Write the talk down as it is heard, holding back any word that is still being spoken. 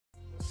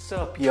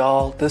What's up,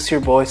 y'all? This is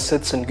your boy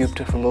Sid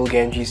Sengupta from Lil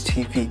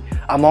TV.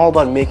 I'm all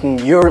about making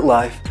your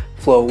life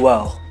flow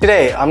well.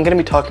 Today, I'm gonna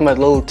be talking about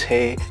Lil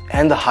Tay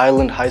and the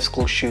Highland High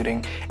School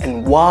shooting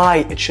and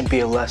why it should be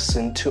a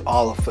lesson to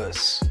all of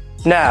us.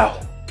 Now,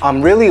 I'm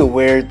really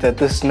aware that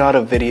this is not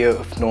a video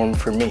of norm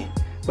for me,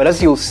 but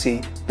as you'll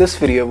see, this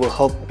video will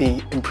help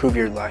me improve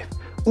your life.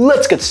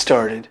 Let's get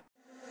started.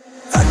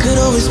 I could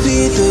always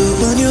be the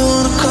one you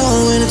wanna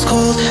call when it's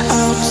cold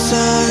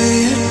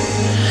outside.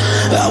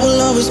 I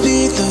will always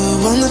be the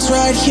one that's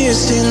right here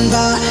standing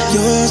by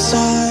your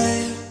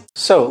side.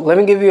 So, let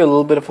me give you a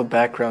little bit of a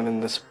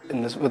background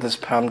with this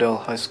Palmdale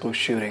High School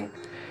shooting.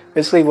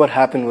 Basically what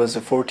happened was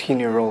a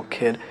 14-year-old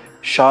kid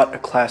shot a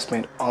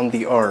classmate on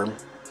the arm.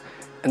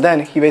 And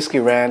then he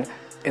basically ran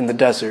in the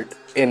desert.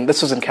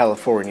 This was in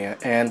California,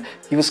 and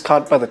he was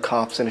caught by the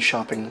cops in a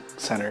shopping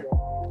center.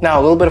 Now,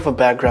 a little bit of a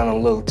background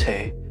on Lil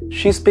Tay.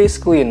 She's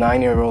basically a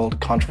 9-year-old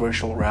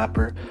controversial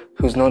rapper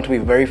who's known to be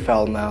very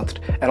foul-mouthed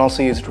and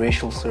also used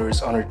racial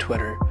slurs on her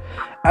Twitter.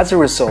 As a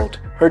result,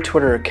 her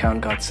Twitter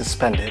account got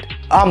suspended.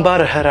 I'm about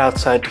to head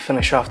outside to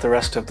finish off the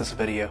rest of this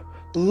video.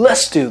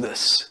 Let's do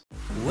this!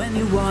 When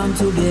you want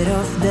to get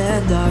off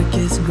that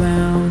darkest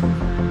ground,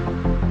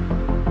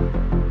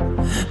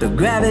 but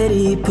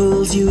gravity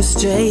pulls you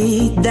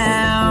straight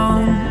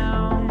down.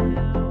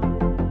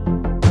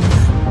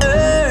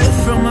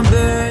 Earth from a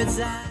bird's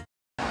eye.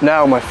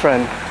 Now, my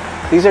friend,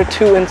 these are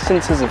two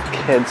instances of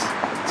kids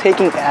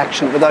taking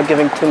action without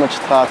giving too much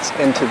thoughts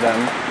into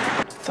them.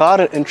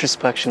 Thought and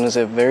introspection is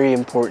a very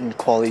important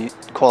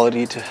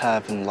quality to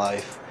have in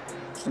life.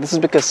 This is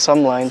because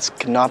some lines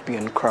cannot be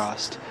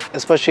uncrossed,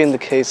 especially in the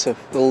case of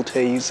Lil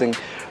Tay using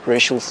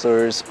racial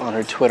slurs on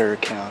her Twitter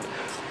account,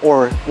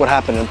 or what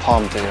happened in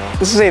Palmdale.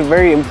 This is a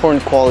very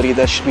important quality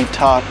that should be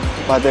taught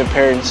by their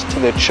parents to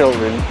their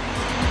children.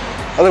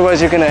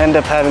 Otherwise, you're going to end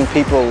up having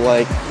people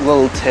like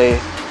Lil Tay,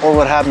 or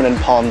what happened in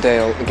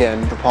Palmdale, again,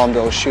 the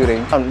Palmdale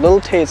shooting. On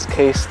Lil Tay's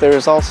case, there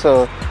is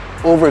also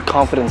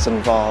overconfidence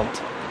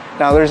involved.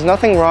 Now, there's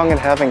nothing wrong in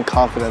having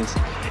confidence.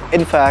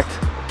 In fact,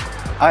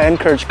 I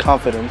encourage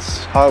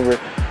confidence. However,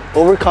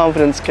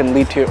 overconfidence can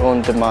lead to your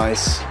own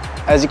demise.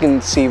 As you can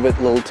see with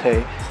Lil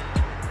Tay,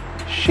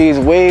 she's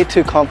way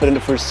too confident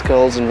of her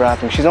skills in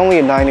rapping. She's only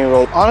a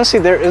 9-year-old. Honestly,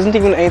 there isn't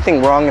even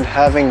anything wrong in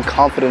having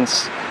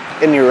confidence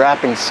in your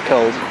rapping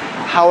skills.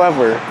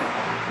 However,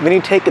 when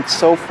you take it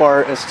so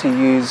far as to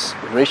use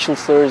racial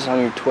slurs on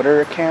your Twitter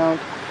account,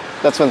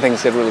 that's when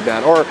things get really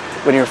bad. Or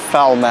when you're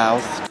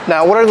foul-mouthed.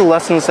 Now, what are the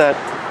lessons that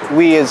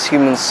we as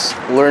humans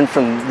learn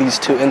from these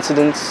two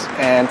incidents,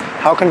 and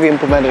how can we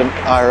implement it in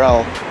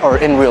IRL or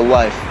in real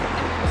life?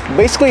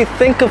 Basically,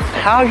 think of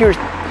how your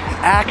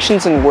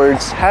actions and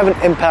words have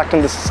an impact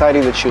on the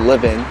society that you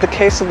live in. The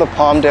case of the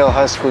Palmdale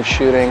High School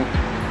shooting,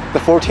 the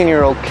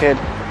 14-year-old kid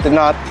did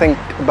not think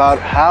about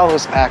how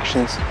his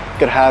actions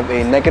could have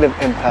a negative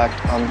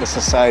impact on the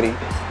society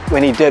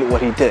when he did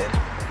what he did,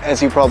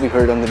 as you probably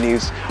heard on the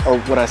news or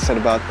what I said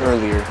about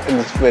earlier in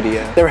this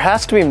video. There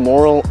has to be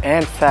moral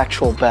and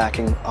factual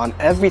backing on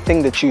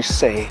everything that you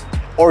say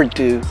or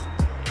do.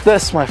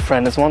 This, my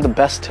friend, is one of the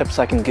best tips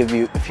I can give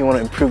you if you want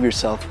to improve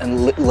yourself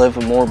and live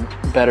a more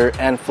better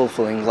and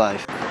fulfilling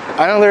life.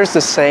 I know there's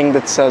this saying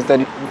that says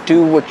that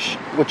do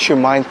what your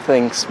mind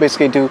thinks.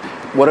 Basically, do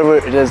whatever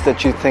it is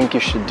that you think you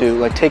should do.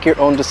 Like, take your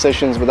own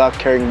decisions without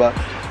caring about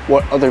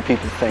what other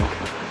people think.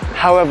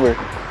 However,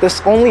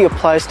 this only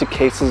applies to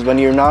cases when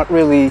you're not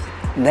really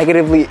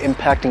negatively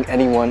impacting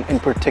anyone in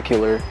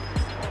particular.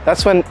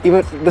 That's when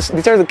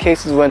these are the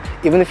cases when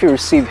even if you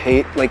receive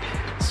hate, like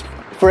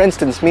for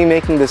instance, me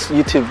making this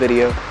YouTube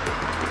video,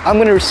 I'm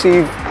gonna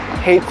receive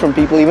hate from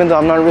people even though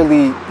I'm not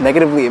really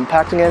negatively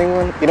impacting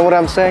anyone. You know what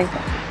I'm saying?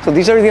 So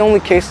these are the only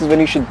cases when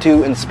you should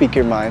do and speak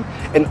your mind.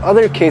 In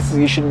other cases,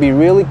 you should be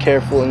really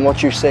careful in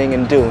what you're saying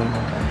and doing,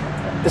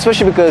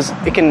 especially because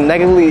it can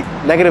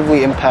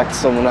negatively impact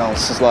someone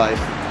else's life.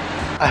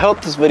 I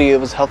hope this video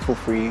was helpful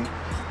for you.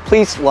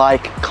 Please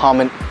like,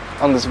 comment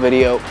on this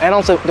video, and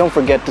also don't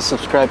forget to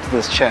subscribe to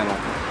this channel.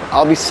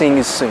 I'll be seeing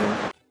you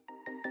soon.